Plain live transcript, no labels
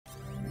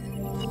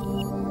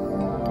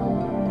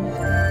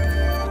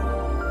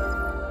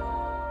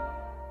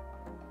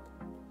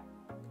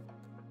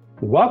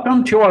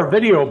Welcome to our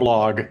video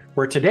blog,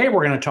 where today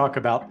we're going to talk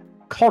about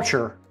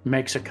culture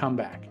makes a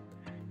comeback.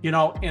 You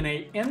know, in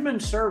an Inman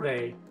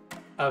survey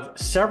of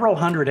several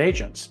hundred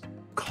agents,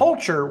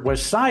 culture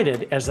was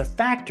cited as a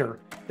factor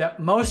that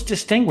most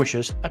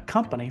distinguishes a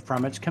company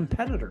from its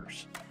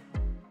competitors.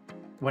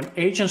 When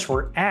agents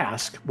were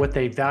asked what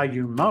they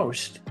value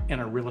most in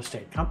a real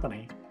estate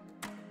company,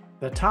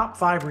 the top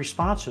 5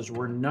 responses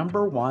were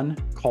number 1,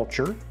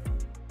 culture,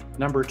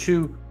 number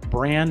 2,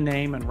 brand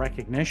name and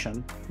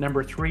recognition,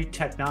 number 3,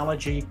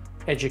 technology,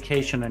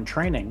 education and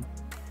training,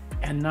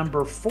 and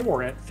number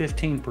 4 at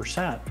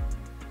 15%,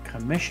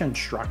 commission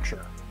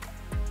structure.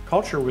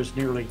 Culture was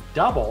nearly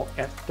double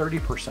at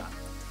 30%.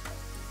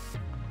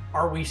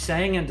 Are we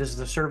saying, and does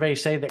the survey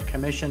say, that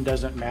commission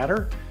doesn't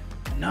matter?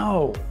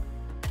 No.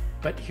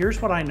 But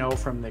here's what I know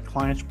from the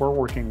clients we're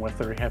working with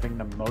that are having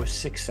the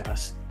most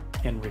success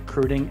in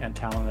recruiting and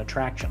talent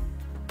attraction.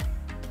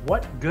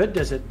 What good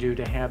does it do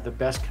to have the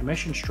best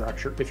commission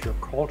structure if your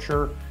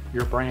culture,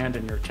 your brand,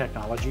 and your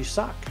technology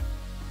suck?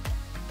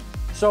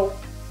 So,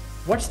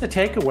 what's the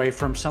takeaway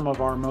from some of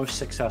our most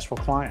successful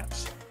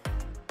clients?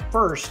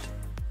 First,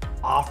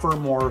 offer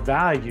more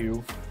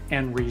value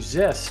and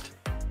resist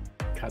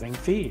cutting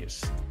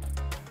fees.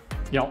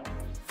 You know,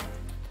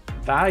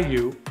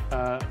 value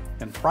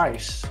and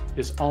price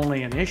is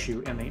only an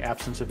issue in the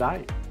absence of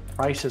value.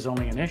 Price is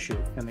only an issue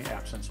in the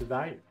absence of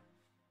value.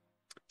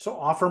 So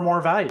offer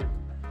more value.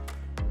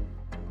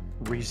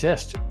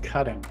 Resist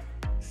cutting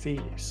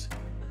fees.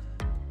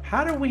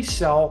 How do we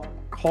sell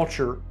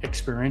culture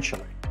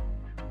experientially?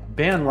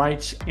 Ben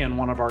writes in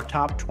one of our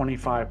top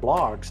 25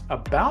 blogs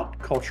about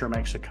Culture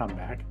Makes a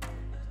Comeback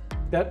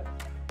that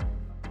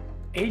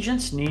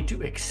agents need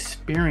to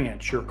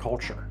experience your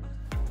culture.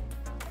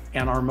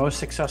 And our most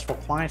successful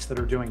clients that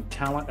are doing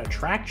talent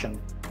attraction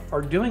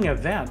are doing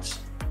events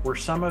where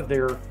some of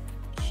their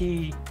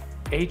key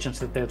agents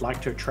that they'd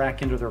like to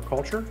attract into their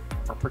culture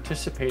are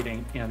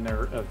participating in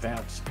their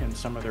events, in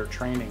some of their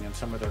training, and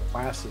some of their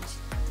classes,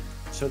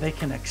 so they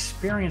can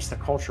experience the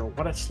culture,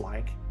 what it's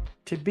like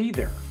to be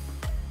there.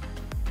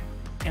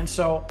 And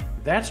so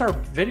that's our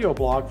video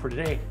blog for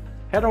today.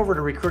 Head over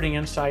to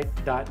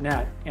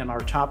recruitinginsight.net in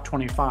our top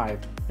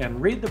 25 and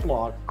read the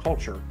blog,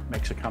 Culture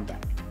Makes a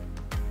Comeback.